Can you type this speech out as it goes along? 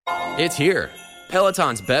It's here.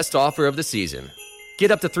 Peloton's best offer of the season. Get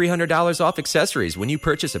up to $300 off accessories when you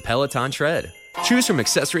purchase a Peloton tread. Choose from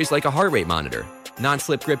accessories like a heart rate monitor,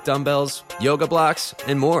 non-slip grip dumbbells, yoga blocks,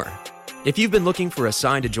 and more. If you've been looking for a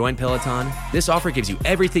sign to join Peloton, this offer gives you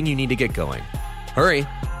everything you need to get going. Hurry,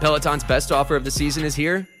 Peloton's best offer of the season is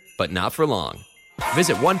here, but not for long.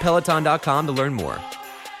 Visit onepeloton.com to learn more.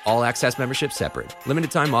 All access membership separate. Limited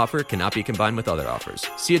time offer cannot be combined with other offers.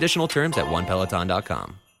 See additional terms at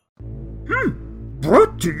onepeloton.com.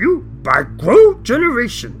 Brought to you by Grow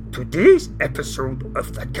Generation. Today's episode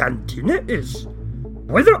of the Cantina is,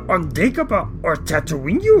 whether on Dagobah or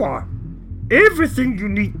Tatooine you are, everything you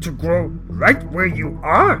need to grow right where you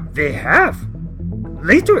are, they have.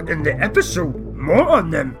 Later in the episode, more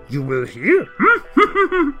on them you will hear.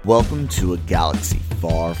 Welcome to a galaxy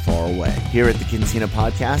far, far away. Here at the Cantina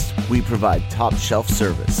Podcast, we provide top shelf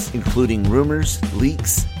service, including rumors,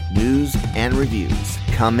 leaks, news, and reviews.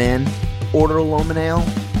 Come in, order a Loman Ale,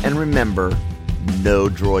 and remember, no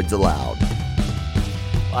droids allowed.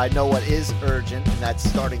 I know what is urgent, and that's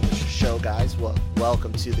starting the show, guys. Well,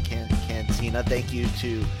 welcome to the Cantina. Thank you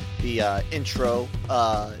to the intro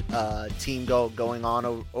team going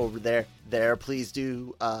on over there. Please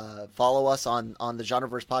do follow us on the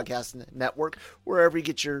Genreverse Podcast Network, wherever you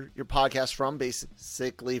get your podcast from.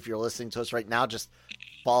 Basically, if you're listening to us right now, just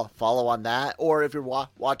follow on that, or if you're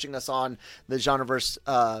watching us on the Genreverse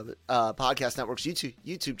Podcast Network's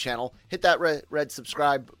YouTube channel, hit that red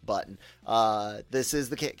subscribe button. This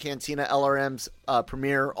is the Cantina LRM's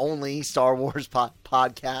premiere only Star Wars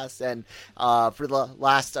podcast, and for the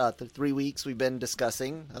last 3 weeks we've been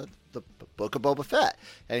discussing the Book of Boba Fett,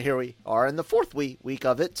 and here we are in the fourth week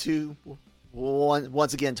of it to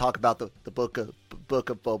once again talk about the Book of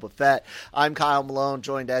Boba Fett. I'm Kyle Malone,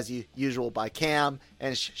 joined as usual by Cam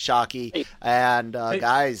and Shockey. Hey. And hey.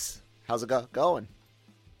 Guys, how's it going?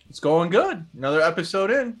 It's going good. Another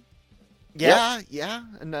episode in. Yeah.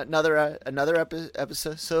 Another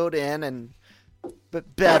episode in, and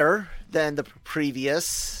but better than the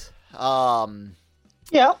previous.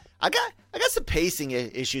 Yeah. I got some pacing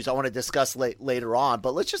issues I want to discuss later on,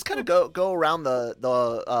 but let's just kind of go around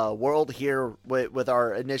the world here with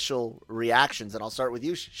our initial reactions, and I'll start with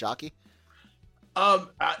you, Shockey. I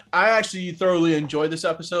actually thoroughly enjoyed this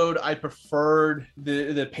episode. I preferred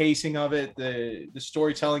the pacing of it, the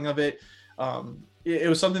storytelling of it. It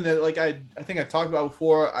was something that, like, I think I've talked about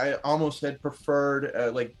before. I almost had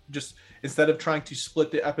preferred, like, just instead of trying to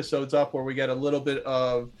split the episodes up, where we get a little bit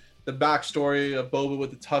of the backstory of Boba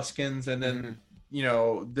with the Tuskens, and then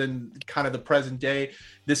then kind of the present day.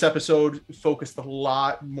 This episode focused a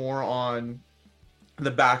lot more on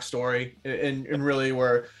the backstory, and really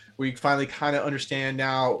where we finally kind of understand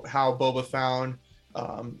now how Boba found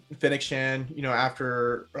Fennec Shan,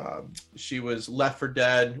 after she was left for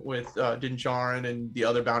dead with Din Djarin and the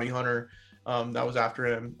other bounty hunter that was after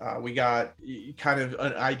him. We got kind of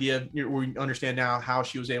an idea. We understand now how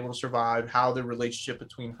she was able to survive, how the relationship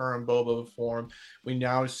between her and Boba formed. We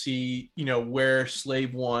now see, where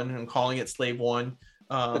Slave One, I'm calling it Slave One,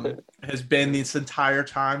 has been this entire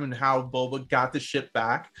time, and how Boba got the ship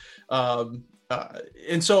back.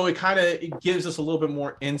 And so it gives us a little bit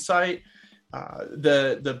more insight.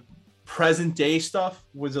 The present day stuff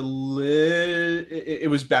was it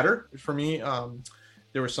was better for me.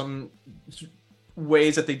 There were some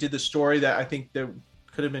ways that they did the story that I think that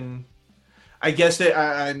could have been, I guess that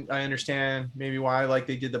I understand maybe why, like,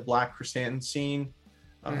 they did the Black Chrysanthemum scene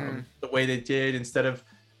the way they did, instead of,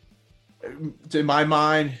 in my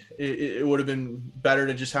mind, it would have been better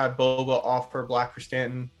to just have Boba offer Black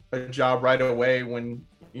Chrysanthemum a job right away when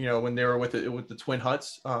they were with the Twin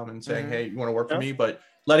Huts, and saying, hey, you want to work for me, but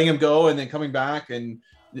letting him go and then coming back, and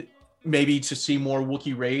maybe to see more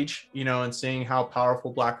Wookiee rage, and seeing how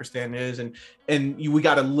powerful Black Chrysanthemum is, and we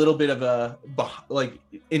got a little bit of a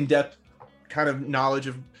in-depth kind of knowledge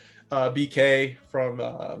of BK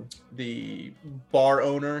from the bar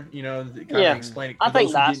owner, kind of explaining. I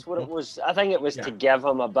think that's what it was. I think it was to give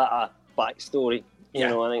him a bit of backstory.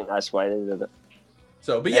 I think that's why they did it.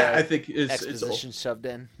 So, but I think it's exposition shoved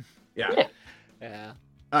in. Yeah.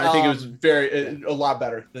 I think it was a lot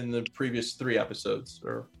better than the previous 3 episodes.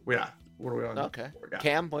 Or what are we on? Okay.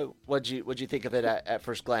 Cam, what'd you think of it at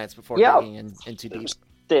first glance before digging in too deep?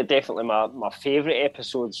 Definitely my favorite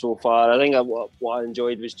episode so far. I think what I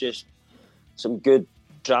enjoyed was just some good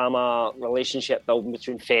drama, relationship building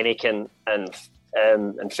between Fennec and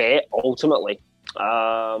Fett. Ultimately,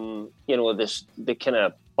 the kind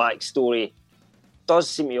of backstory does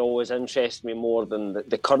seem to always interest me more than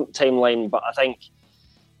the current timeline, but I think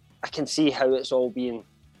I can see how it's all being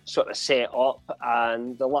sort of set up,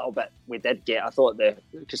 and the little bit we did get, I thought the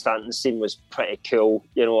Constantine scene was pretty cool.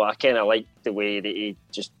 You know, I kind of liked the way that he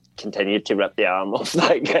just continued to rip the arm off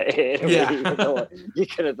that guy. You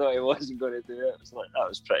could have thought he wasn't going to do it. It was like, that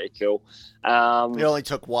was pretty cool. It only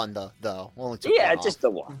took one though. Only took yeah, one just off. the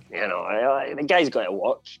one. You know, the guy's got to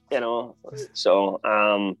work. You know, so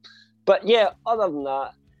but yeah, other than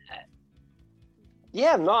that,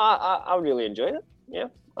 yeah, no, I really enjoyed it. Yeah,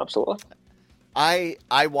 absolutely. I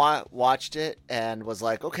watched it and was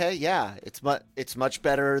like, okay, yeah, it's much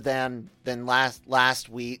better than last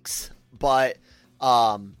week's, but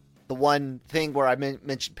the one thing where I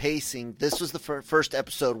mentioned pacing, this was the first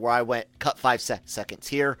episode where I went cut 5 seconds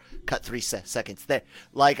here, cut 3 seconds there.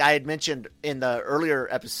 Like I had mentioned in the earlier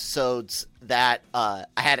episodes that I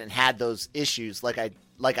hadn't had those issues like I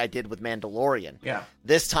did with Mandalorian. Yeah.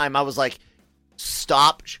 This time I was like,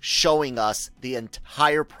 stop showing us the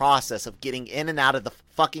entire process of getting in and out of the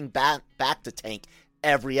fucking back to tank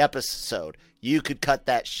every episode. You could cut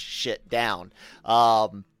that shit down.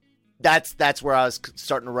 That's where I was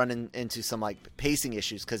starting to run into some like pacing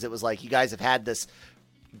issues, because it was like, you guys have had this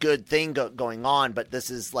good thing going on, but this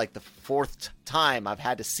is like the fourth time I've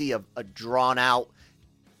had to see a drawn out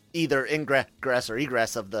either ingress or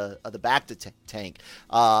egress of the back to tank,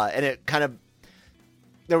 and it kind of,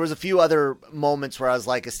 there was a few other moments where I was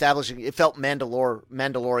like establishing, it felt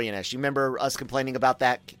Mandalorian-ish. You remember us complaining about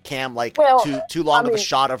that, Cam? Like too long of a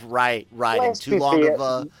shot of riding, too long of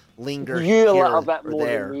a linger you a here little bit or more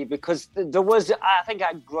there. than me, because there was, I think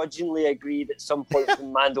I grudgingly agreed at some point with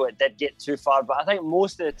Mando it did get too far, but I think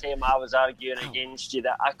most of the time I was arguing against you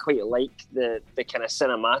that I quite like the kind of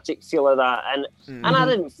cinematic feel of that, and I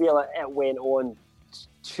didn't feel it went on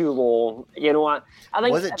too long. You know what? I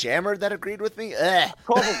think was it Jammer that agreed with me?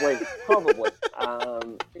 Probably.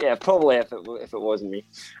 Yeah, probably if it wasn't me.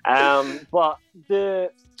 But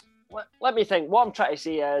let me think. What I'm trying to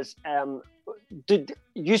say is, did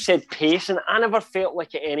you said pace, and I never felt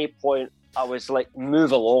like at any point I was like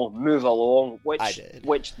move along,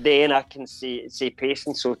 which then I can say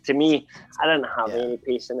pacing. So to me, I didn't have any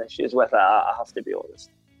pacing issues with it. I have to be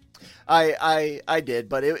honest. I did,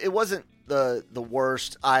 but it wasn't the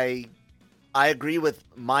worst. I agree with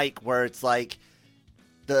Mike where it's like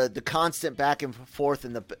the constant back and forth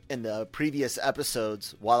in the previous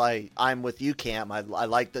episodes. While I'm with you, Cam, I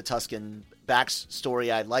like the Tusken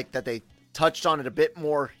backstory. I like that they touched on it a bit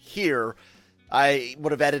more here. I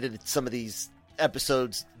would have edited some of these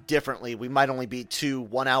episodes differently. We might only be 2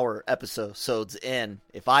 1-hour episodes in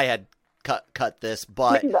if I had cut this,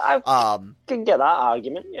 but I can get that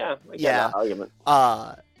argument. Yeah, I get that argument.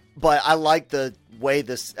 But I like the way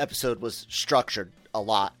this episode was structured a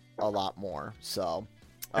lot more. So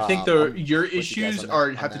I think your issues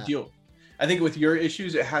have to deal. I think with your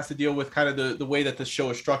issues, it has to deal with kind of the way that the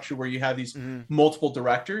show is structured, where you have these multiple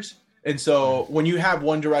directors. And so when you have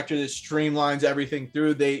one director that streamlines everything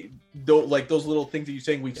through, they don't like those little things that you're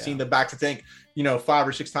saying. We've seen the back to tank, 5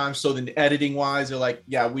 or 6 times. So then editing wise, they're like,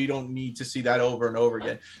 yeah, we don't need to see that over and over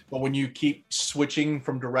again. But when you keep switching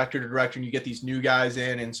from director to director and you get these new guys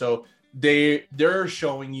in, and so they're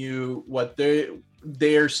showing you what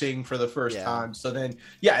they're seeing for the first time. So then,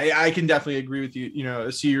 I can definitely agree with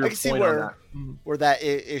you. See your point on that. Where that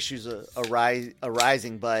issue's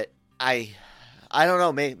arising, but I don't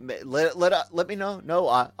know. Let me know. No,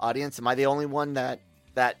 audience, am I the only one that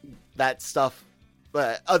stuff?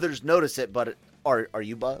 Others notice it, but are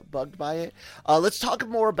you bugged by it? Let's talk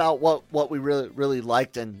more about what we really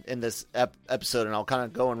liked in this episode, and I'll kind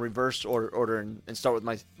of go in reverse order and start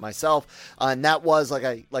with myself. And that was like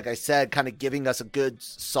I said, kind of giving us a good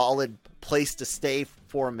solid place to stay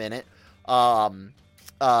for a minute.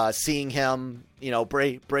 Seeing him,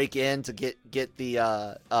 break in to get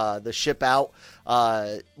the ship out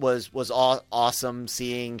was awesome.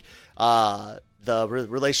 Seeing the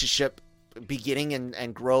relationship beginning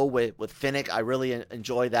and grow with Finnick, I really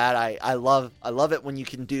enjoy that. I love it when you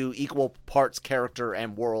can do equal parts character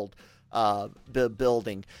and world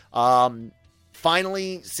building.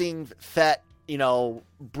 Finally, seeing Fett,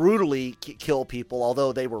 brutally kill people,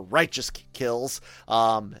 although they were righteous kills.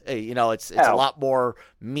 It's a lot more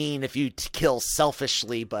mean if you kill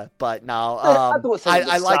selfishly, but no. I don't think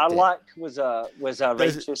I liked Sarlacc was a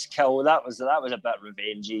righteous kill. That was a bit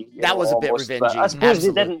revengey. That was almost. a bit revengey. But I suppose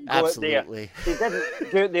they didn't go Absolutely. They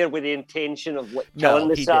didn't do it there with the intention of killing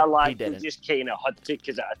the Sarlacc. They just kind of had to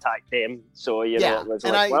because it attacked them. So it was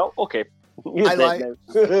okay. I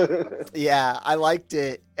liked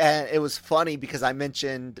it, and it was funny because I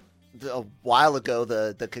mentioned a while ago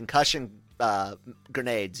the concussion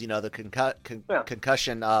grenades, the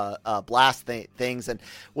concussion blast things, and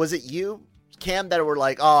was it you, Cam, that were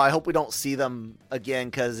like, oh, I hope we don't see them again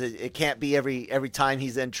because it can't be every time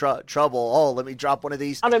he's in trouble. Oh, let me drop one of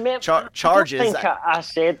these charges. I think I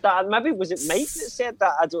said that. Maybe was it Mike that said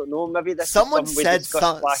that? I don't know. Maybe someone said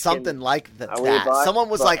something like that. Someone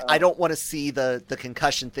was like, I don't want to see the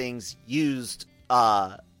concussion things used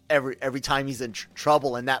every time he's in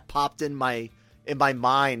trouble, and that popped in my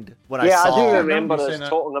mind when I saw. Yeah, I do remember us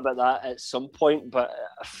talking about that at some point, but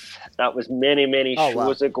that was many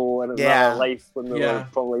shows ago in another life when we were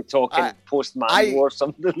probably talking post-Mando or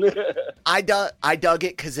something. I dug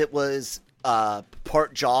it because it was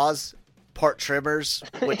part Jaws, part Tremors,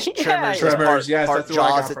 which Tremors is part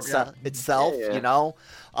Jaws itself, you know.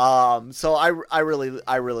 So I really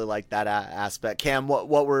like that aspect. Cam,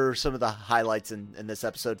 what were some of the highlights in this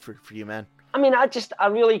episode for you, man? I mean, I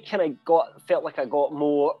really kind of felt like I got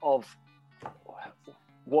more of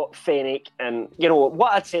what Fennec and, you know,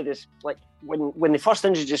 what I'd say is, like, when they first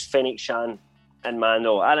introduced Fennec Shan and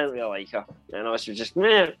Mando, I didn't really like her. You know, she was just,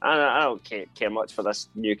 I don't care much for this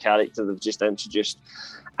new character they've just introduced.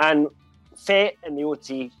 And Fett and the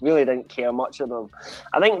OT really didn't care much of them.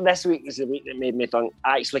 I think this week is the week that made me think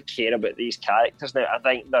I actually care about these characters now. I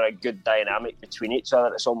think they're a good dynamic between each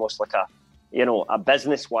other. It's almost like a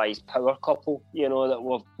business-wise power couple, you know, that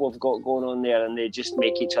we've got going on there, and they just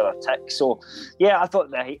make each other tick. So, yeah,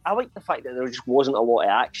 I like the fact that there just wasn't a lot of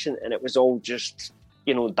action, and it was all just,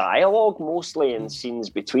 you know, dialogue mostly and scenes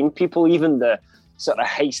between people. Even the sort of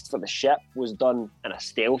heist for the ship was done in a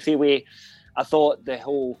stealthy way. I thought the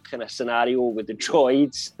whole kind of scenario with the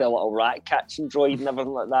droids, the little rat-catching droid and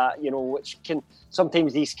everything like that, you know, which can,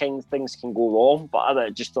 sometimes these kind of things can go wrong, but I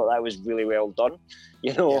just thought that was really well done,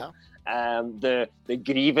 you know. Yeah. The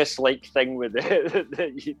Grievous like thing with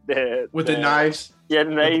the knives, the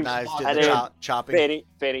knives, chopping.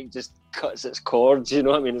 Very just cuts its cords. You know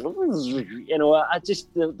what I mean? You know,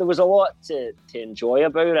 there was a lot to enjoy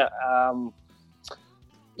about it.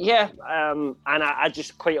 And I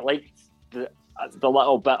just quite liked the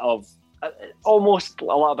little bit of almost a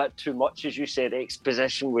little bit too much, as you said,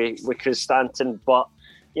 exposition with Chris Stanton, but.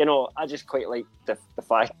 You know, I just quite like the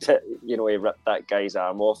fact that, you know, he ripped that guy's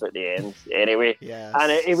arm off at the end anyway. Yeah, and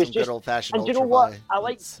it was just old-fashioned. And you know what? I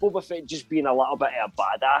like Boba Fett just being a little bit of a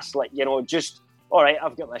badass. Like, you know, just, all right,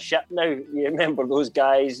 I've got my ship now. You remember those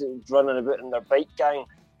guys running about in their bike gang?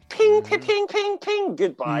 Ping, ping, ping, ping, ping.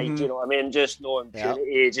 Goodbye. Do you know what I mean? Just no impunity.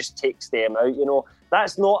 It just takes them out, you know.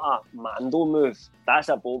 That's not a Mando move. That's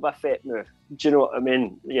a Boba Fett move. Do you know what I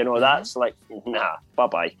mean? You know, that's like, nah,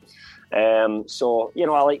 bye-bye. So, you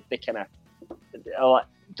know, I like the kind of,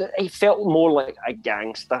 it felt more like a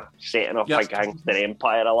gangster setting up a gangster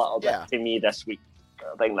empire a little bit to me this week.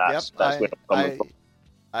 I think that's where I'm coming from.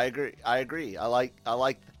 I agree. I like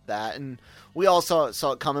that. And we also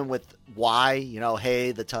saw it coming with why, you know,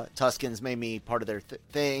 hey, the Tuskens made me part of their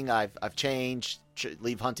thing. I've changed,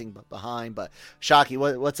 leave hunting behind. But Shockey,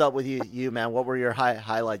 what's up with you, man? What were your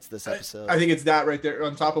highlights this episode? I think it's that right there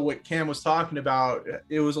on top of what Cam was talking about.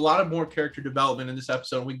 It was a lot of more character development in this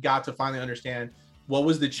episode. We got to finally understand what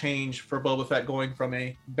was the change for Boba Fett going from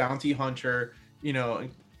a bounty hunter, you know,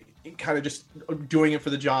 kind of just doing it for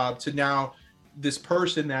the job, to now this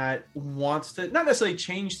person that wants to not necessarily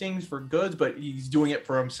change things for goods, but he's doing it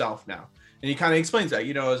for himself now. And he kind of explains that,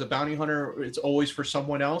 you know, as a bounty hunter, it's always for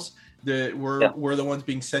someone else. We're the ones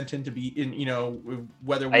being sent in to be in, you know,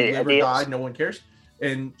 whether we live or die, no one cares.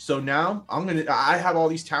 And so now I have all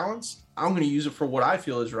these talents. I'm going to use it for what I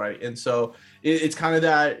feel is right. And so it's kind of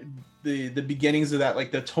that the beginnings of that,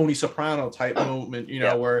 like the Tony Soprano type moment, you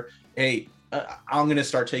know, where, hey, I'm going to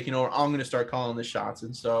start taking over. I'm going to start calling the shots.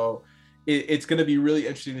 And so it's going to be really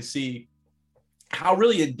interesting to see how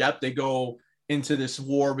really in depth they go into this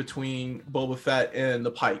war between Boba Fett and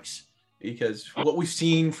the Pikes, because what we've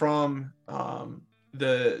seen from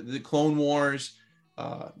the Clone Wars,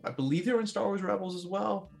 I believe they were in Star Wars Rebels as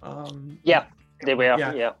well. They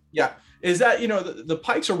were. Yeah. Is that, you know, the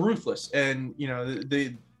Pikes are ruthless, and, you know,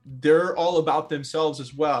 they're all about themselves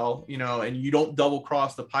as well, you know, and you don't double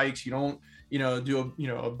cross the Pikes. You don't, you know, do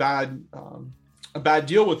a bad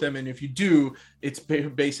deal with them, and if you do, it's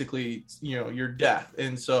basically, you know, your death.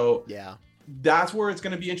 And so that's where it's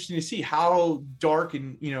going to be interesting to see how dark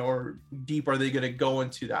and, you know, or deep are they going to go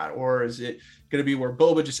into that, or is it going to be where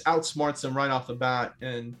Boba just outsmarts them right off the bat?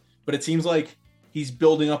 But it seems like he's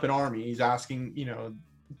building up an army. He's asking, you know,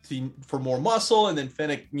 for more muscle, and then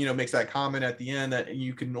Fennec, you know, makes that comment at the end that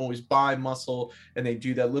you can always buy muscle, and they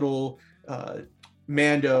do that little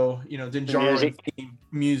Mando, you know, Din Djarin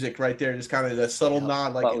music right there, just kind of that subtle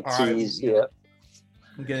nod, like, all right,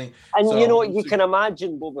 I'm getting. And so, you know, you can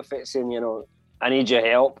imagine Boba Fett saying, you know, I need your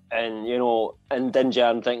help, and in danger,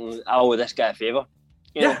 I'm thinking, I owe this guy a favour.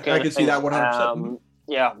 I can see that 100%.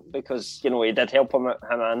 Yeah, because he did help him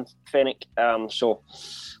and Fennec. So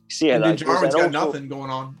see how that Din Djarin's goes. got nothing going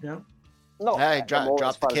on. Yeah. No, hey,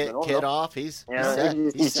 drop the kid off. He's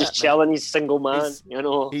just chilling. He's single man.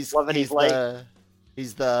 He's living his life.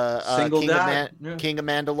 He's the single king of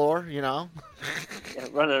Mandalore.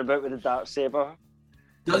 Running about with a darksaber.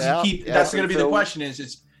 Does he keep? That's going to be the question.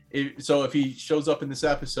 So if he shows up in this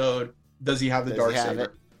episode, does he have the darksaber?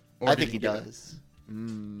 I think he does.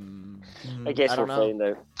 I guess we'll find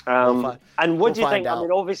out. And what do you think? Out. I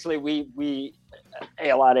mean, obviously, we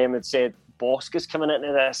LRM had said Bosk is coming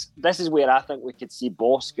into this. This is where I think we could see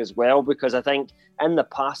Bosk as well, because I think in the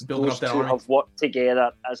past those two have worked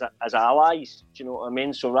together as allies. Do you know what I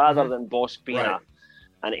mean? So rather than Bosk being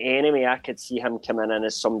an enemy, I could see him coming in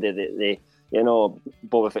as somebody that they,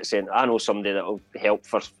 Boba Fett saying, I know somebody that will help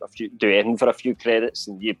for do anything for a few credits,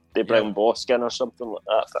 and they bring Bosk in or something like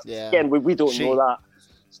that. But again, we don't know that.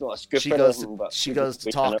 It's not a scoop. She goes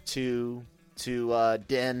to talk to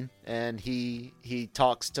Din, and he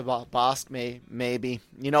talks to Bosk. Maybe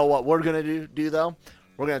you know what we're gonna do though?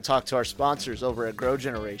 We're gonna talk to our sponsors over at Grow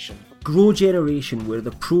Generation. Grow Generation, where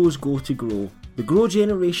the pros go to grow. The Grow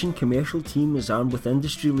Generation commercial team is armed with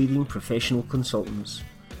industry-leading professional consultants.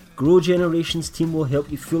 Grow Generation's team will help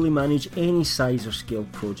you fully manage any size or scale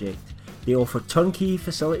project. They offer turnkey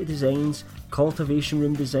facility designs, cultivation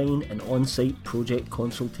room design, and on-site project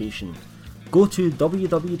consultation. Go to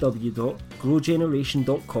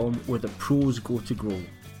www.growgeneration.com, where the pros go to grow.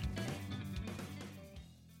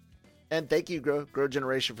 And thank you, Grow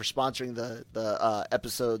Generation, for sponsoring the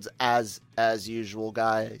episodes as usual,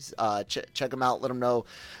 guys. Check them out. Let them know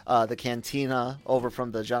the Cantina over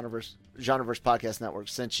from the Genreverse Podcast Network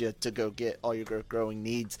sent you to go get all your growing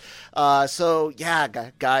needs. So yeah,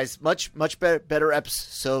 guys, much better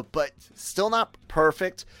episode, but still not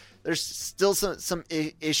perfect. There's still some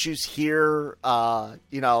issues here.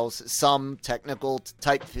 Some technical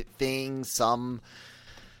type things, some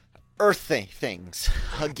Earth things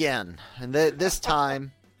again, and this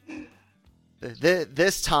time, they're they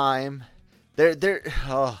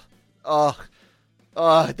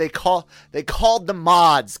called the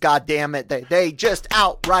mods. God damn it! They just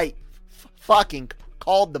outright fucking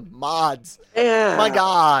called the mods. Yeah. My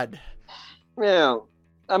God. Yeah.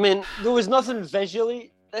 I mean, there was nothing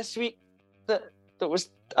visually this week that was.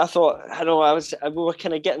 I thought, we were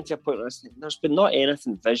kind of getting to a point where there's been not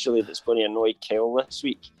anything visually that's going to annoy Kel this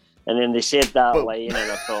week. And then they said that line, and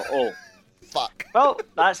I thought, oh, fuck. Well,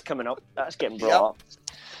 that's coming up. That's getting brought up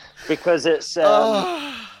because it's just,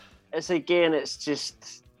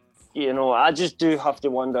 I just do have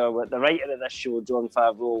to wonder what the writer of this show, Jon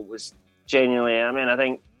Favreau, was genuinely. I mean, I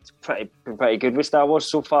think it's been pretty good with Star Wars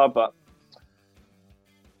so far, but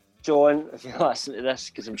John, if you listen to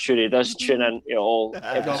this, because I'm sure he does tune in all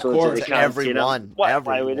episodes of the Cantina. Everyone. Why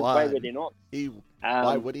would he not?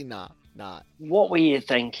 Why would he not? What were you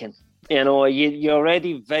thinking? You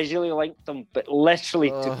already visually linked them, but literally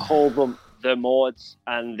to call them the mods,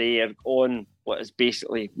 and they are on what is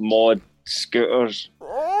basically mod scooters.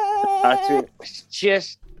 It's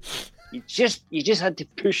just you just had to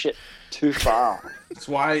push it too far. That's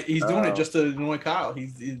why he's doing it, just to annoy Kyle.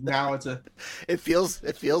 He's now it's a. It feels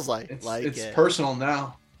like it's personal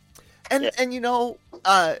now. And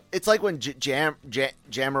it's like when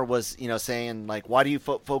Jammer was saying like, why do you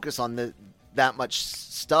focus on that much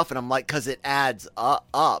stuff? And I'm like, because it adds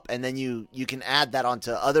up, and then you can add that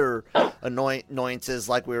onto other annoyances,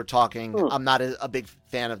 like we were talking. I'm not a big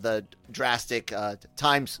fan of the drastic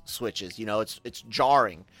time switches. It's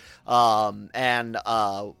jarring, and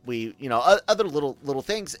we other little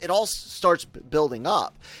things. It all starts building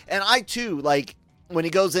up, and I too like. When he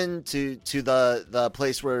goes into the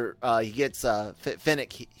place where he gets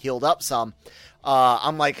Fennec healed up some,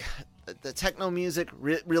 I'm like, the techno music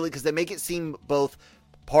really, because they make it seem both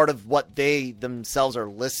part of what they themselves are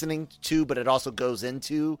listening to, but it also goes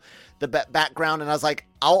into the background. And I was like,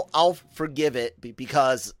 I'll forgive it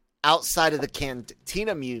because outside of the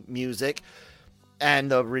Cantina music and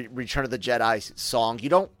the Return of the Jedi song, you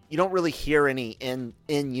don't really hear any in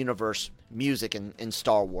universe music in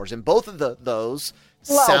Star Wars, and both of those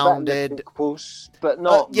sounded prequels, but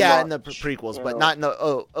not in the prequels, but not in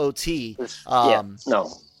the OT. No.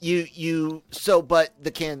 But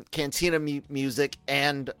the Cantina music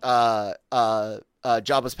and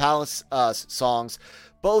Jabba's Palace songs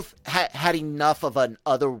both had enough of an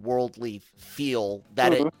otherworldly feel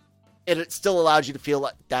that it still allows you to feel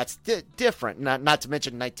like that's different. Not to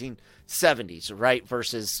mention 1970s, right?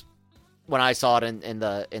 Versus when I saw it in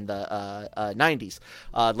the 90s,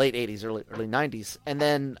 late 80s, early 90s. And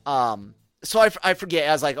then, so I forget,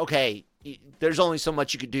 I was like, okay, there's only so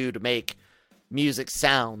much you could do to make music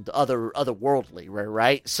sound otherworldly,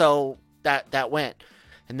 right? So that went.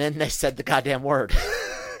 And then they said the goddamn word.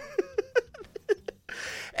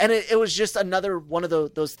 And it was just another one of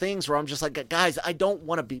those things where I'm just like, guys, I don't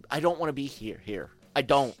want to be here.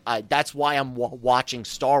 That's why I'm watching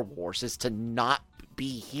Star Wars, is to not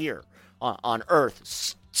be here on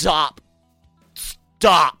Earth. Stop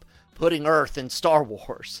putting Earth in Star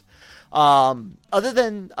Wars. Other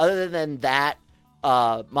than that,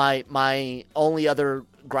 my only other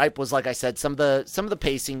gripe was, like I said, some of the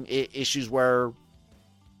pacing issues were,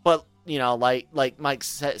 but like Mike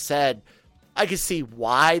said, I can see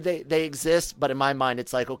why they exist, but in my mind,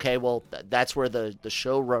 it's like, okay, well, that's where the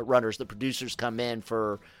show runners, the producers come in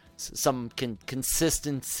for some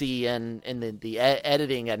consistency and the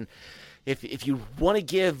editing. And if you want to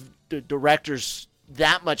give the directors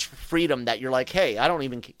that much freedom that you're like, hey, I don't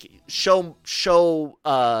even show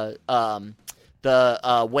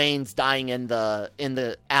the Wayne's dying in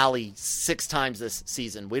the alley 6 times this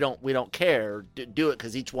season. We don't care. Do it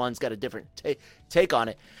because each one's got a different take on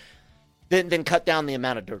it. Then cut down the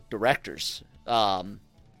amount of directors. That's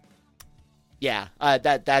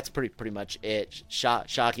pretty much it.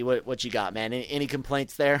 Shocky, what you got, man? Any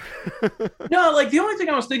complaints there? No, like the only thing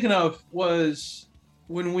I was thinking of was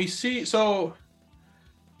when we see, so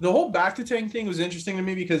the whole back to tank thing was interesting to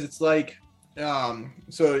me because it's like, after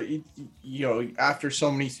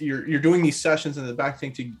so many, you're doing these sessions in the back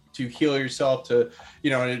tank to heal yourself, to,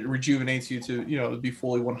 and it rejuvenates you to, be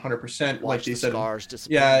fully 100%. Like they said, scars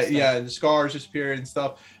disappear. The scars disappear and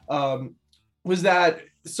stuff. Was that,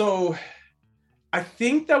 so I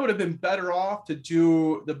think that would have been better off to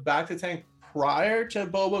do the back to tank prior to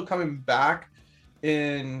Boba coming back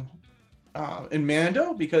in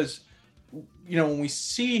Mando, because when we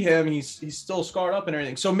see him, he's still scarred up and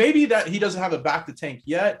everything. So maybe that he doesn't have a back to tank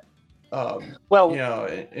yet. And he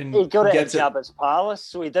got it at Jabba's palace,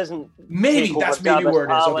 so he doesn't. Maybe that's maybe where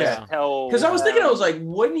it is. Okay, because I was thinking, I was like,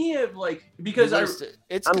 wouldn't he have because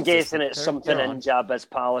I'm guessing it's something in Jabba's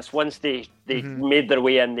palace. Once they made their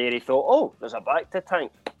way in there, he thought, oh, there's a back to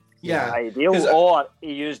tank. Yeah, ideal. Or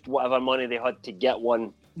he used whatever money they had to get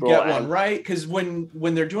one. Right? Because when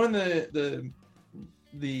they're doing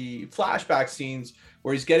the flashback scenes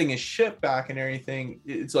where he's getting his ship back and everything,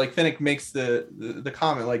 it's like Finnick makes the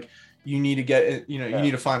comment like, you need to get you need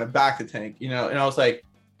to find a back to tank, and I was like,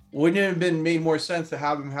 wouldn't it have been made more sense to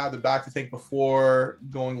have him have the back to tank before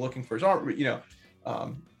going looking for his armor,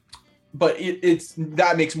 but it's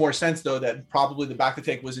that makes more sense though, that probably the back to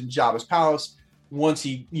tank was in Jabba's palace. Once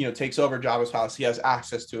he takes over Jabba's house, he has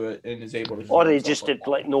access to it and is able to. Or they just did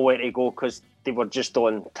know where to go because they were just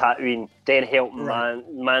on Tatooine, then helping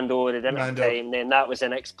Mando. They didn't have time. Then that was the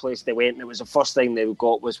next place they went, and it was the first thing they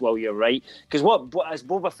got was, well, you're right, because as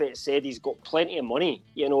Boba Fett said, he's got plenty of money.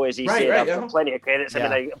 As he said, I've got plenty of credits. I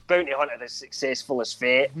mean, a bounty hunter as successful as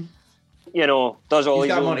Fett. Does all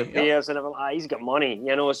his own repairs and everything. He's got money.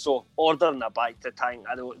 So ordering a back to tank,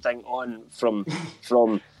 I don't think on from.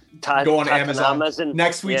 Go on Amazon.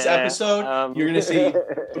 Next week's episode, you're going to see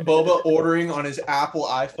Boba ordering on his Apple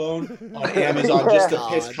iPhone on Amazon just to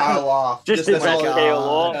piss Kyle off. Just to piss Kyle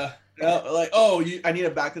off. I need a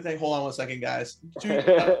back to tank. Hold on 1 second, guys.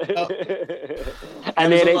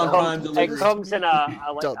 And then it comes in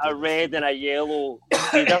a red and a yellow.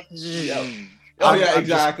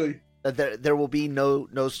 Exactly. There will be no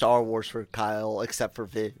Star Wars for Kyle except for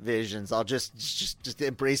Visions. I'll just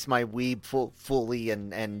embrace my weeb fully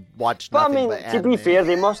and watch nothing but anime. To be fair,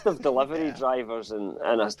 they must have delivery drivers in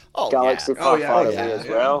a galaxy far away as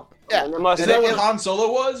well. Yeah. And is that what Han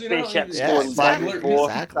Solo was? Spaceships going back and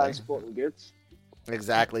forth, transporting goods.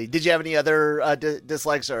 Exactly. Did you have any other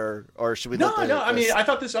dislikes, or should we? No. I mean, I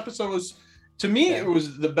thought this episode was. To me, it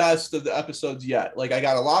was the best of the episodes yet. Like, I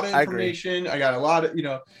got a lot of information. I got a lot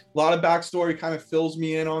of backstory kind of fills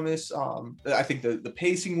me in on this. I think the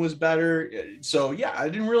pacing was better. So yeah, I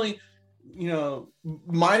didn't really,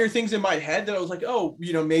 minor things in my head that I was like, oh,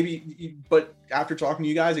 maybe, but after talking to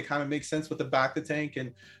you guys, it kind of makes sense with the back to tank.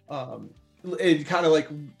 And it kind of like,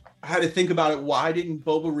 I had to think about it. Why didn't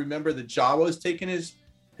Boba remember that Jawa was taking his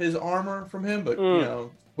armor from him? But,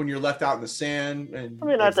 when you're left out in the sand, and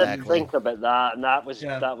I didn't think about that, and that was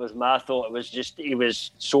my thought. It was just he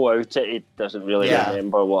was so out he doesn't really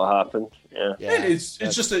remember what happened. And it's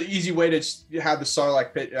just an easy way to have the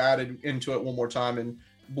Sarlacc pit added into it one more time and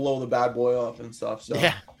blow the bad boy up and stuff. So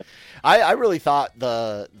I really thought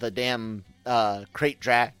the damn crate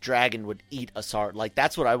dragon would eat a Sarlacc. Like,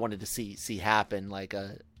 that's what I wanted to see happen. Like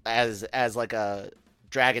as like a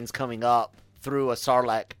dragons coming up through a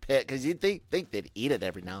Sarlacc pit, because you'd think they'd eat it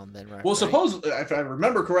every now and then, right? Well, suppose if I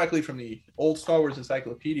remember correctly from the old Star Wars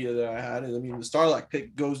encyclopedia that I had, I mean the Sarlacc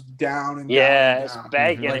pit goes down and down. And it's down.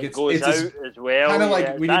 big and it goes out as well. Kind of like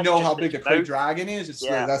yeah, we didn't know how big the Krayt dragon is. It's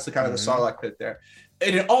that's the kind of the Sarlacc pit there.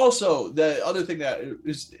 And it also, the other thing that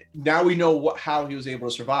is, now we know how he was able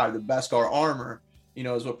to survive. The Beskar armor,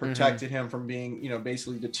 is what protected him from being,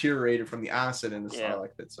 basically deteriorated from the acid in the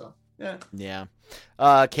Sarlacc pit. So yeah.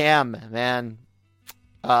 Cam, man.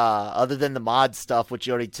 Other than the mod stuff, which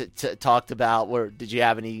you already talked about, did you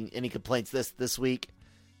have any complaints this week?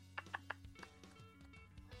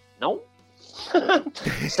 No.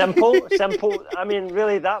 Simple. I mean,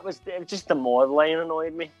 really, that was just the mod line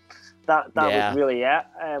annoyed me. That was really it.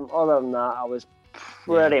 Other than that, I was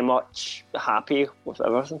pretty much happy with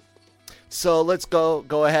everything. So let's go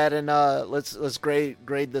ahead and let's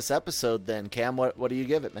grade this episode then. Cam, what do you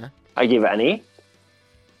give it, man? I give it an A.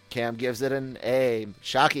 Cam gives it an A.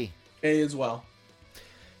 Shocky. A as well.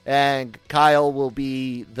 And Kyle will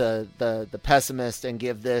be the pessimist and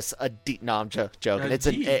give this a D. No, I'm joking. It's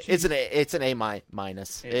an A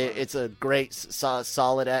minus. It's a great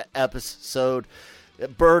solid episode.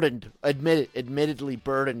 Admittedly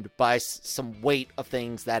burdened by some weight of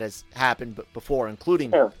things that has happened before,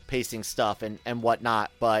 including pacing stuff and whatnot.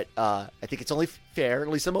 But I think it's only fair. At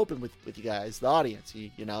least I'm open with you guys, the audience.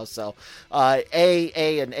 So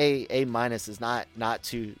A and A minus is not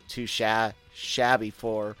too shabby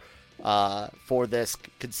for this,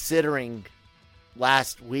 considering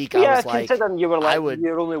last week I was like, considering you were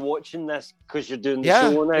you're only watching this because you're doing the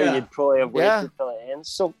show now, you'd probably have waited till it ends.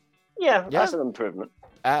 So that's an improvement.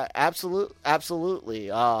 Absolutely.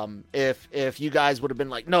 If you guys would have been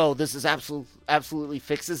like, no, this is absolutely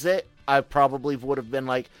fixes it, I probably would have been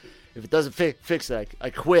like, if it doesn't fix it, I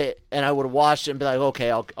quit, and I would have watched it and be like, okay,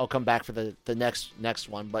 I'll come back for the next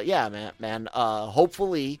one. But yeah, man.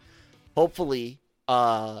 Hopefully,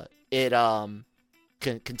 it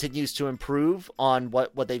continues to improve on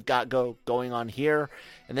what they've got going on here.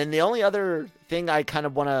 And then the only other thing I kind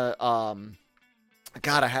of want to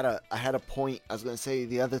God, I had a point. I was going to say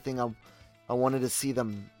the other thing I wanted to see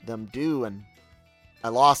them do, and I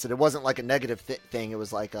lost it. It wasn't like a negative thing. It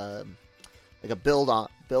was like a build on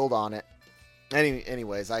it.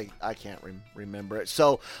 Anyways, I can't remember it.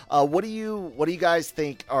 So, what do you guys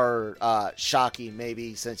think are Shocky?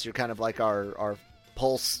 Maybe since you're kind of like our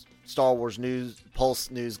Pulse Star Wars Pulse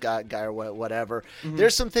news guy or whatever. Mm-hmm.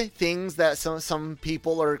 There's some things that some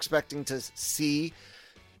people are expecting to see.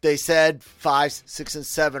 They said 5, 6, and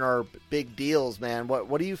 7 are big deals, man.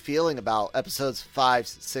 What are you feeling about episodes 5,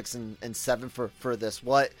 6, and 7 for this?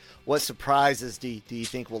 What surprises do you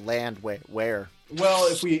think will land where?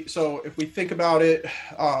 Well, if we think about it,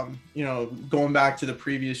 going back to the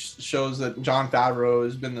previous shows that Jon Favreau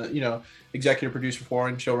has been the executive producer for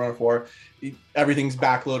and showrunner for, everything's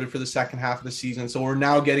backloaded for the second half of the season. So we're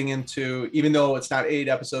now getting into, even though it's not 8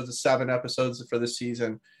 episodes, it's 7 episodes for the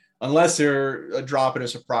season. Unless they're dropping a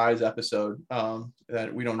surprise episode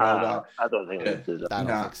that we don't know about. I don't think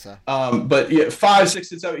so. But 5,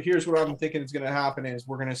 6, and 7. Here's what I'm thinking is going to happen: is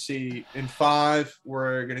we're going to see in 5,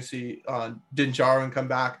 we're going to see Din Djarin come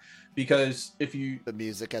back, because the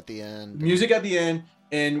music at the end,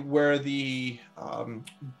 and where the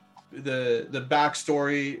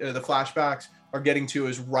backstory, the flashbacks are getting to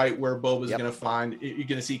is right where Boba's going to find. You're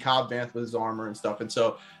going to see Cobb Vanth with his armor and stuff, and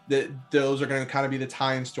so those are going to kind of be the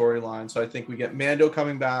tie-in storyline. So I think we get Mando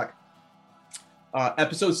coming back.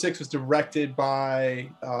 Episode 6 was directed by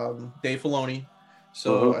Dave Filoni,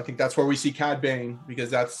 so I think that's where we see Cad Bane, because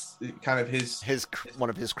that's kind of his one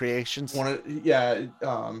of his creations.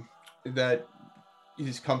 That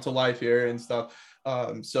he's come to life here and stuff.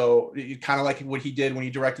 So kind of like what he did when he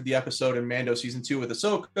directed the episode in Mando season 2 with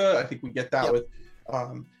Ahsoka. I think we get that with,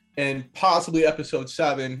 and possibly episode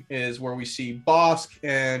 7 is where we see Bosk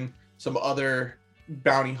and some other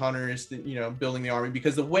bounty hunters that, building the army,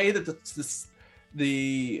 because the way that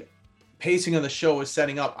the pacing of the show is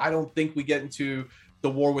setting up, I don't think we get into the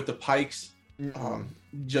war with the Pikes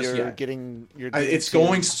just yet. It's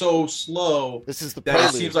going so slow. This is the prelude.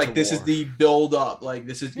 It seems like this is the build up. Like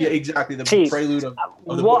this is exactly the prelude of the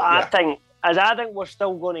what book. I think is, I think we're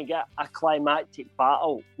still going to get a climactic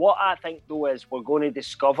battle. What I think though is we're going to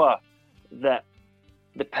discover that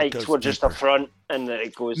the Pikes were just a front, and that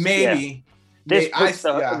it goes this puts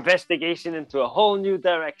the investigation into a whole new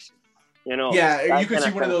direction. You could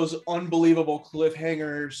see one of those unbelievable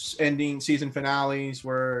cliffhangers ending season finales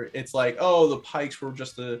where it's like, oh, the Pikes were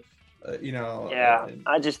just I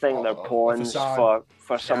just think they're pawns for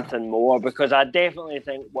something more, because I definitely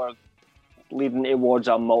think we're leading towards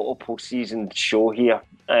a multiple season show here,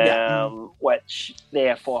 which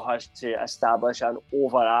therefore has to establish an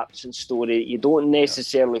overarching story you don't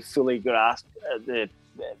necessarily fully grasp at the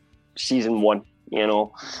season 1, you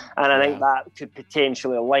know. And I think that could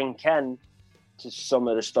potentially link in to some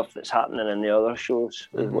of the stuff that's happening in the other shows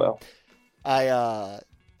as well. I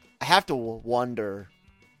have to wonder,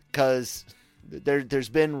 because there's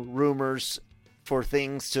been rumors for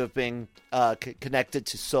things to have been connected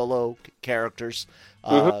to solo characters,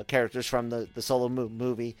 characters from the solo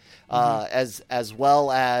movie, as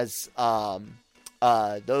well as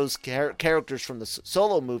those characters from the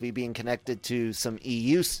solo movie being connected to some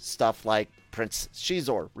EU stuff like Prince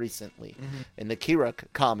Shizor recently in the Kira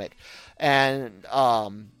comic. And I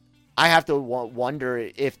have to wonder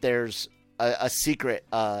if there's a secret,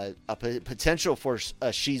 a potential for a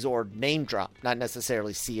Shizor name drop, not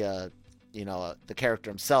necessarily see the character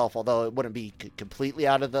himself, although it wouldn't be completely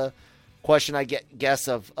out of the question, I guess,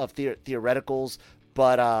 of theoreticals.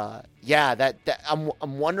 But that I'm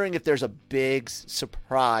wondering if there's a big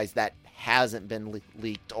surprise that hasn't been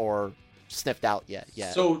leaked or sniffed out yet.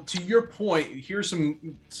 So to your point, here's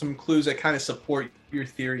some clues that kind of support your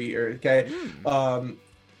theory here. Okay.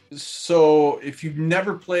 So if you've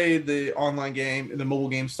never played the online game, the mobile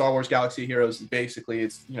game Star Wars Galaxy of Heroes, basically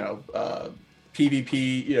it's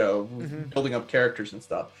PvP, building up characters and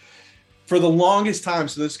stuff. For the longest time,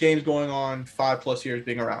 so this game's going on 5+ years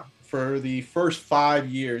being around. For the first 5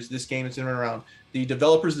 years, this game has been around. The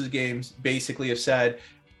developers of the games basically have said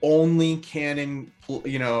only canon,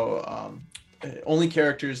 only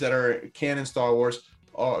characters that are canon Star Wars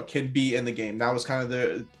can be in the game. That was kind of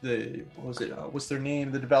the what was it? What's their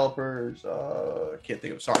name? The developers? I can't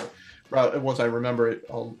think of. Sorry. Once I remember it,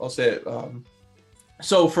 I'll say it.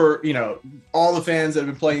 So for all the fans that have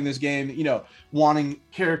been playing this game, wanting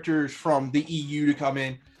characters from the EU to come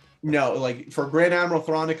in, like for Grand Admiral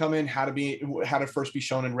Thrawn to come in, had to first be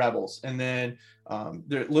shown in Rebels, and then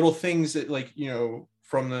there are little things that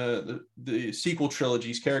from the sequel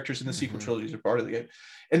trilogies, characters in the sequel trilogies are part of the game,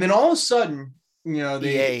 and then all of a sudden.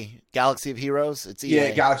 EA Galaxy of Heroes. It's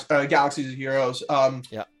EA. Galaxies of Heroes.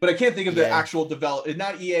 But I can't think of the actual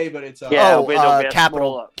not EA, but it's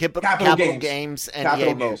Capital Games and Capital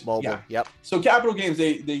EA Games. Mobile. Yeah. Yep. So Capital Games,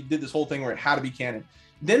 they did this whole thing where it had to be canon.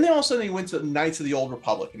 Then all of a sudden they went to Knights of the Old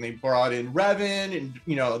Republic and they brought in Revan and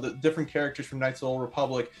the different characters from Knights of the Old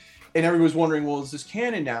Republic, and everyone was wondering, well, is this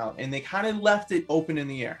canon now? And they kind of left it open in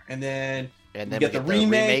the air, and then you get the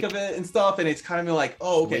remake of it and stuff, and it's kind of like,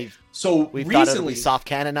 oh, okay. We've thought it'll be soft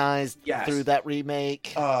canonized through that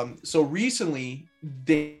remake. So recently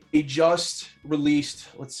they just released,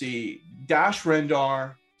 let's see, Dash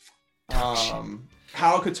Rendar, Kyle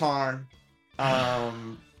Katarn,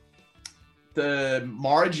 the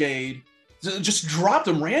Mara Jade, just dropped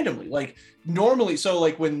them randomly. Like normally, so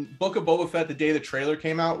like when Book of Boba Fett, the day the trailer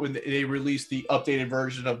came out, when they released the updated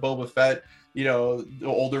version of Boba Fett, the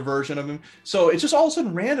older version of him. So it's just all of a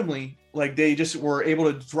sudden randomly, like they just were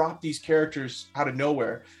able to drop these characters out of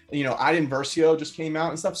nowhere. Iden Versio just came out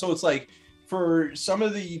and stuff. So it's like for some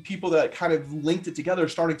of the people that kind of linked it together,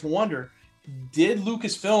 starting to wonder, did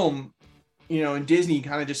Lucasfilm, and Disney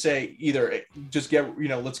kind of just say either just get,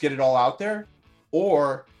 let's get it all out there,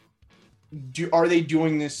 or are they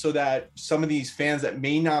doing this so that some of these fans that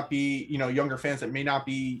may not be, younger fans that may not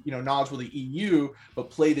be, knowledgeable of the EU, but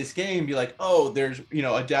play this game, be like, oh, there's,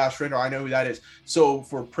 a Dash Rendar, I know who that is. So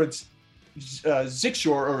for Prince Zixor,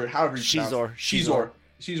 or however you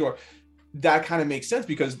Shizor, that kind of makes sense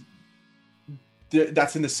because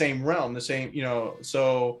that's in the same realm, the same,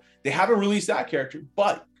 so they haven't released that character,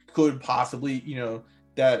 but could possibly,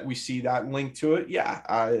 that we see that link to it.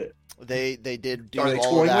 Yeah. They did do are they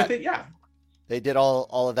all of that. With it? Yeah. They did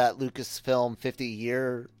all of that Lucasfilm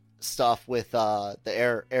 50-year stuff with the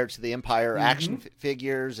Heir to the Empire action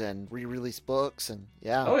figures and re-release books, and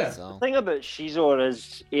The thing about Shizor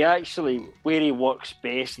is he actually, where he works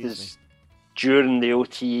best is during the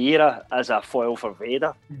OT era as a foil for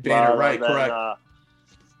Vader. Correct.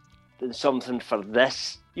 Than something for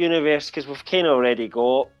this universe, because we've kind of already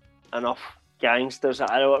got enough gangsters.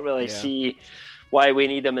 I don't really see why we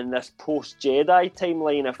need him in this post-Jedi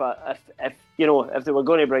timeline. If they were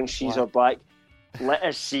going to bring Caesar back, let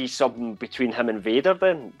us see something between him and Vader.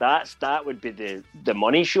 Then that would be the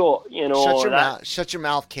money shot. Shut your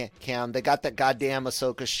mouth, Cam. They got that goddamn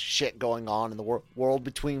Ahsoka shit going on in the world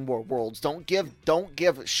between worlds. Don't give.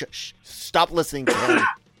 Stop listening to him,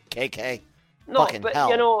 KK. No, fucking but hell.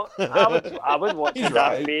 you know, I would watch a He's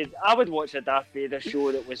Darth right. Vader. I would watch a Darth Vader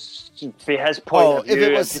show that was for his point of view, if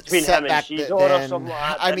it was between set him and back Shizor or then, something like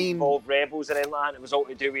that. I Didn't mean, involve rebels or anything like that. It was all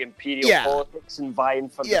to do with imperial Yeah. politics and vying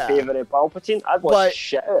for Yeah. the favour of Palpatine. I'd watch But the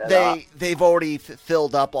shit out of that. they've already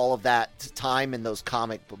filled up all of that time in those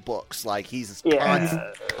comic books. Like he's Yeah.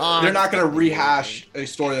 They're not going to rehash a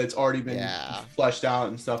story that's already been Yeah. fleshed out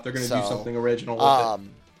and stuff. They're going to do So, something original with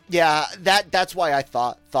it. Yeah, that's why I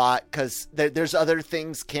thought because there's other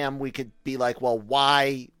things, Cam. We could be like, well,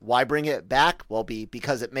 why bring it back? Well,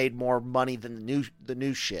 because it made more money than the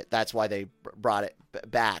new shit. That's why they brought it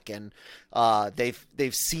back, and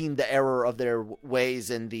they've seen the error of their ways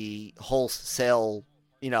in the wholesale,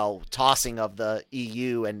 tossing of the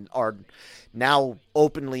EU, and are now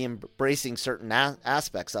openly embracing certain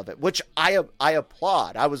aspects of it, which I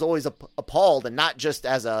applaud. I was always appalled, and not just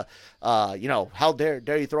as a, how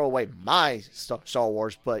dare you throw away my Star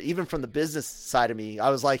Wars, but even from the business side of me, I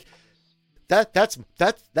was like, that's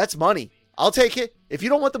money. I'll take it. If you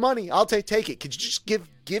don't want the money, I'll take it. Could you just give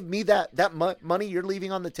me that money you're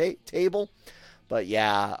leaving on the table? But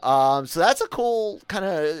yeah, so that's a cool kind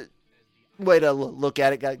of way to look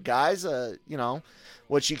at it, guys.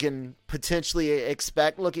 What you can potentially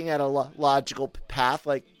expect looking at a logical path,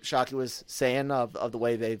 like Shockey was saying, of the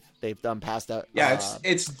way they've done past that. Yeah,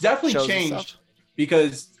 it's definitely changed,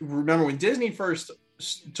 because remember when Disney first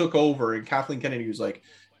took over and Kathleen Kennedy was like,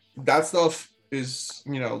 that stuff is,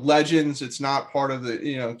 legends. It's not part of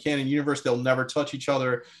the, canon universe. They'll never touch each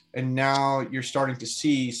other. And now you're starting to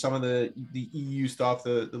see some of the EU stuff,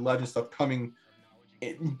 the legend stuff coming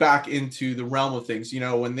back into the realm of things.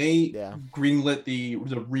 When they greenlit the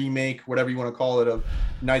remake, whatever you want to call it, of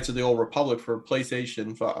Knights of the Old Republic for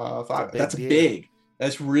PlayStation 5, that's big.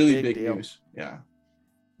 That's really big news. Yeah,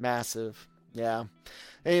 massive. Yeah.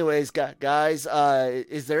 Anyways, guys,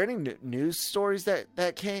 is there any news stories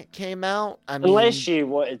that came out? Unless you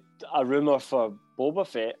wanted a rumor for Boba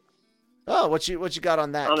Fett. Oh, what you got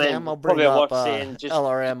on that, Cam? I'll bring probably up saying, just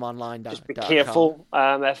LRMonline.com. Just be careful.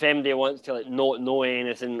 If anybody wants to not know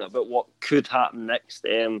anything about what could happen next,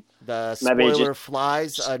 the spoiler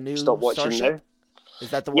flies a new starship. Now.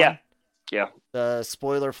 Is that the one? Yeah. The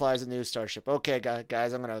spoiler flies a new starship. Okay,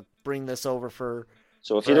 guys, I'm gonna bring this over for.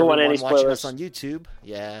 So if you don't want any spoilers, watching us on YouTube,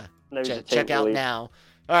 check out now.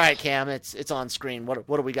 All right, Cam, it's on screen. What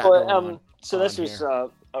do we got going on? So this was a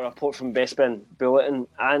report from Bespin Bulletin,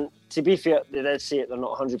 and to be fair, they did say they're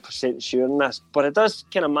not 100% sure on this, but it does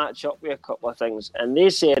kind of match up with a couple of things. And they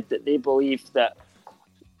said that they believe that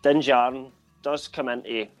Din Djarin does come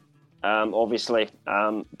into, obviously,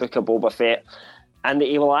 Book of Boba Fett, and that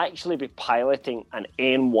he will actually be piloting an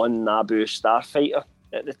N1 Naboo starfighter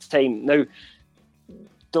at the time. Now,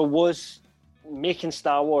 there was Making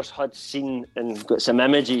Star Wars had seen and got some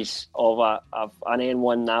images of an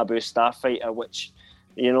N1 Naboo starfighter, which,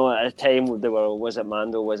 at the time they were, was it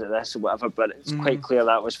Mando, was it this or whatever, but it's quite clear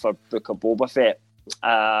that was for Book of Boba Fett.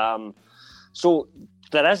 So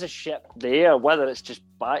there is a ship there. Whether it's just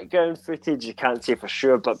background footage, you can't say for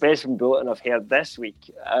sure, but Bespin Bulletin I've heard this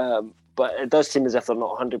week. But it does seem as if they're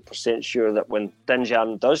not 100% sure that when Din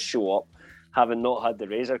Djarin does show up, having not had the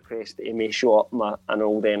Razor Crest, that he may show up in an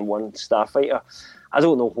old N1 starfighter. I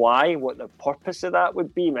don't know why, what the purpose of that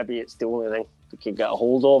would be. Maybe it's the only thing we could get a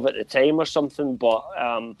hold of at the time or something. But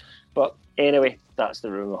anyway, that's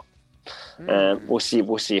the rumour. We'll see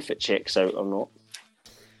if it checks out or not.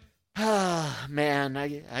 Man,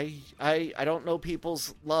 I don't know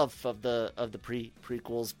people's love of the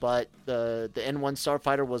prequels, but the N1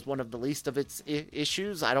 starfighter was one of the least of its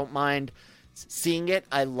issues. I don't mind seeing it.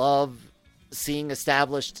 I love seeing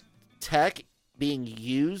established tech being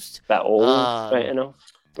used. That old, right?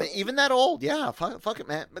 Even that old, yeah. Fuck it,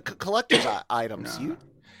 man. Collector's items. No.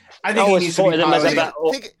 I think he needs to be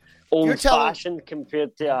piloting. Old-fashioned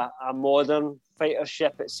compared to a modern fighter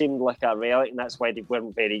ship. It seemed like a relic, and that's why they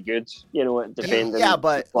weren't very good. At defending. Yeah,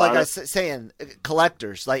 but like I was saying,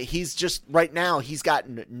 collectors. Like he's just right now, he's got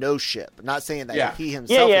no ship. I'm not saying that he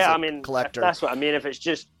himself is a collector. That's what I mean. If it's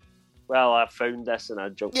just, well, I found this and I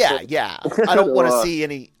jumped. Yeah. I don't want to see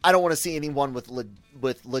any. I don't want to see anyone with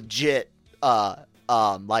legit,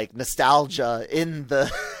 like nostalgia in the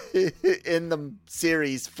in the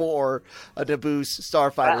series for a Naboo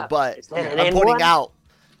starfighter. But I'm pointing out,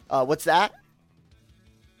 what's that?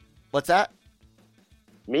 What's that?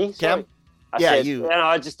 Me, Cam? You.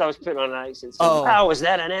 I was putting on an accent. Was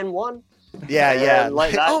that an N1? Yeah.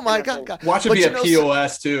 Like that, oh my god! Watch it be a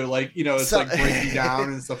POS too. Like it's like breaking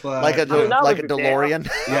down and stuff like that. Like a DeLorean.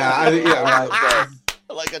 Yeah,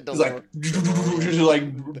 like a DeLorean. Just like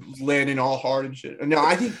landing all hard and shit. No,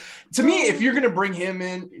 I think to me, if you're gonna bring him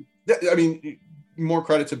in, I mean, more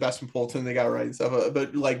credit to Best and Fulton, they got it right and stuff.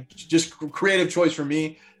 But like, just creative choice for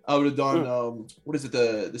me. I would have done what is it?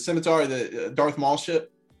 The Scimitar, the Darth Maul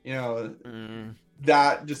ship. You know,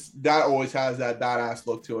 that always has that badass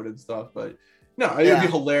look to it and stuff. But no, it would be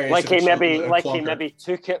hilarious. Like he maybe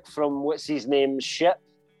took it from what's his name's ship,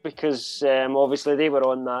 because obviously they were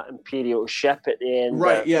on that Imperial ship at the end,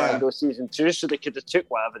 right? Mando season 2, so they could have took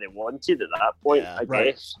whatever they wanted at that point. I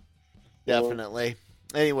guess. Definitely.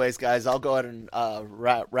 Anyways, guys, I'll go ahead and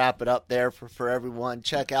wrap it up there for everyone.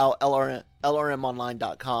 Check out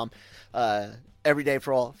lrmonline.com every day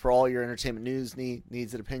for all your entertainment news,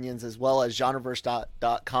 needs and opinions, as well as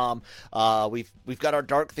genreverse.com. We've got our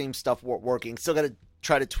dark theme stuff working. Still got to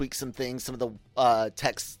try to tweak some things. Some of the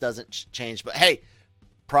text doesn't change, but hey,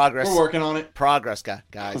 progress. We're working on it. Progress,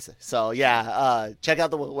 guys. So yeah, check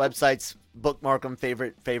out the websites. Bookmark them,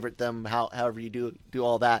 favorite them, however you do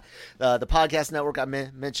all that. The podcast network I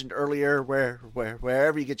mentioned earlier,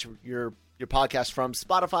 wherever you get your podcast from,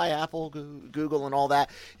 Spotify, Apple, Google, and all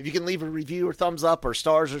that. If you can leave a review or thumbs up or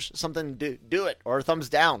stars or something, do it. Or a thumbs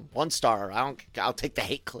down, 1 star. I'll take the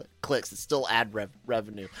hate clicks. It's still ad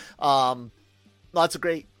revenue. Lots of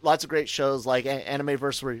great shows like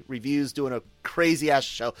Animeverse Reviews, doing a crazy ass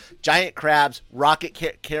show. Giant crabs, rocket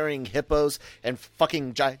carrying hippos, and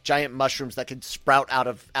fucking giant mushrooms that can sprout out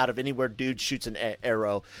of anywhere dude shoots an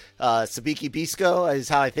arrow. Sabiki Bisco is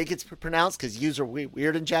how I think it's pronounced, because U's are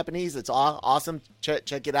weird in Japanese. It's awesome.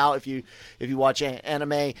 Check it out if you watch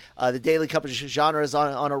anime. The Daily Cup of Genre is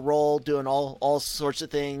on a roll, doing all sorts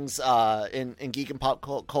of things in geek and pop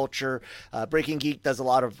culture. Breaking Geek does a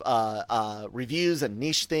lot of reviews and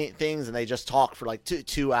niche things, and they just talk for like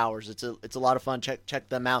 2 hours. It's a lot of fun. Check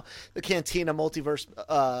them out. The Cantina Multiverse,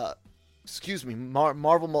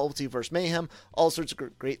 Marvel Multiverse Mayhem, all sorts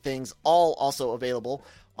of great things, all also available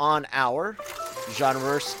on our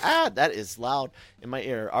Genreverse. That is loud in my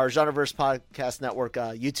ear. Our Genreverse Podcast Network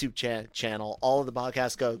YouTube channel. All of the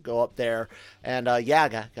podcasts go up there. And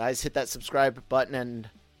guys, hit that subscribe button, and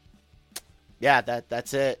yeah,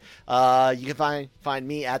 that's it. You can find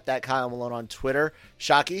me at that Kyle Malone on Twitter.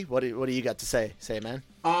 Shockey, what do you got to say, man?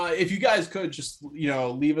 If you guys could just,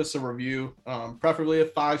 leave us a review, preferably a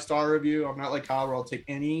 5-star review. I'm not like Kyle where I'll take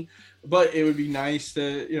any, but it would be nice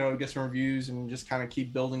to, get some reviews and just kind of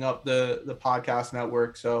keep building up the podcast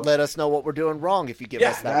network. So let us know what we're doing wrong if you give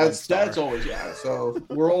us that. That's always, So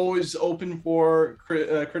we're always open for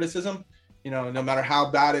criticism. No matter how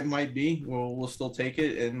bad it might be, we'll still take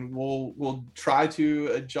it, and we'll try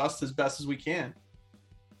to adjust as best as we can.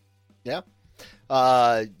 Yeah.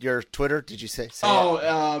 Your Twitter, did you say at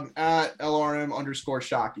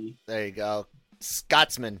LRM_Shockey. There you go.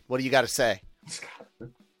 Scotsman, what do you got to say?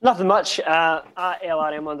 Nothing much. At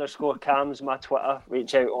LRM_Cams, my Twitter.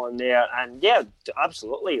 Reach out on there, and yeah,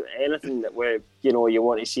 absolutely. Anything that you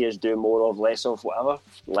want to see us do more of, less of, whatever,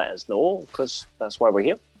 let us know, because that's why we're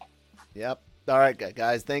here. Yep. All right,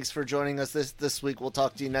 guys. Thanks for joining us this week. We'll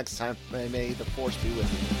talk to you next time. May the force be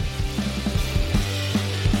with you.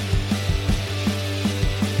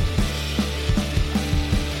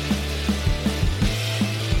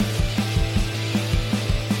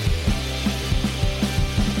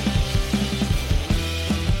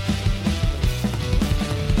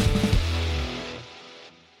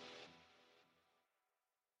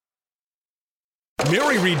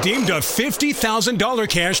 Mary redeemed a $50,000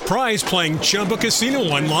 cash prize playing Chumba Casino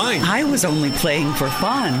online. I was only playing for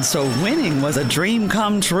fun, so winning was a dream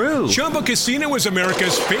come true. Chumba Casino is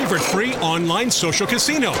America's favorite free online social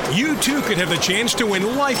casino. You, too, could have the chance to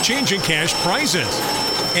win life-changing cash prizes.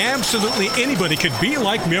 Absolutely anybody could be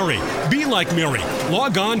like Mary. Be like Mary.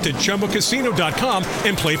 Log on to ChumbaCasino.com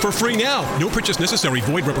and play for free now. No purchase necessary.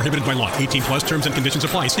 Void where prohibited by law. 18+ terms and conditions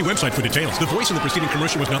apply. See website for details. The voice in the preceding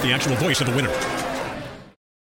commercial was not the actual voice of the winner.